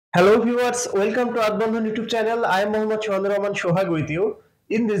Hello viewers, welcome to Earthbondhon YouTube channel. I am Mohammad Rahman Shohag with you.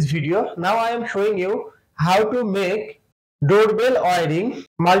 In this video, now I am showing you how to make doorbell wiring,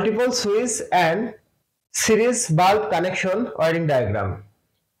 multiple switch and series bulb connection wiring diagram.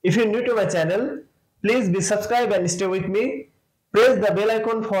 If you are new to my channel, please be subscribed and stay with me. Press the bell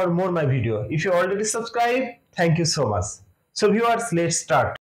icon for more my video. If you already subscribed, thank you so much. So viewers, let's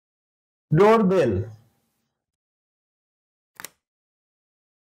start. Doorbell.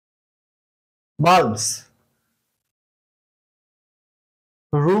 Bulbs.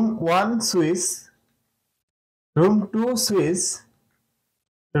 Room 1 switch, room 2 switch,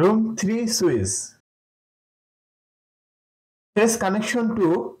 room 3 switch. Phase connection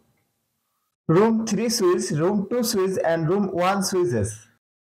to room 3 switch, room 2 switch and room 1 switches.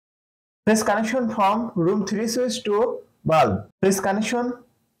 Phase connection from room 3 switch to bulb. Phase connection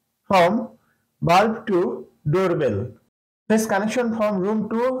from bulb to doorbell. Phase connection from room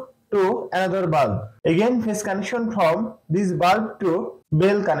 2 to another bulb. Again phase connection from this bulb to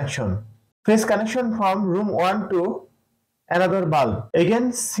bell connection. Phase connection from room 1 to another bulb.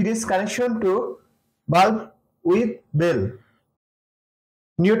 Again series connection to bulb with bell.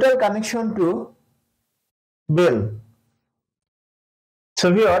 Neutral connection to bell.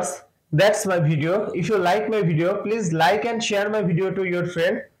 So viewers, that's my video. If you like my video, please like and share my video to your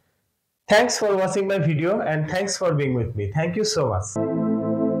friend. Thanks for watching my video and thanks for being with me. Thank you so much.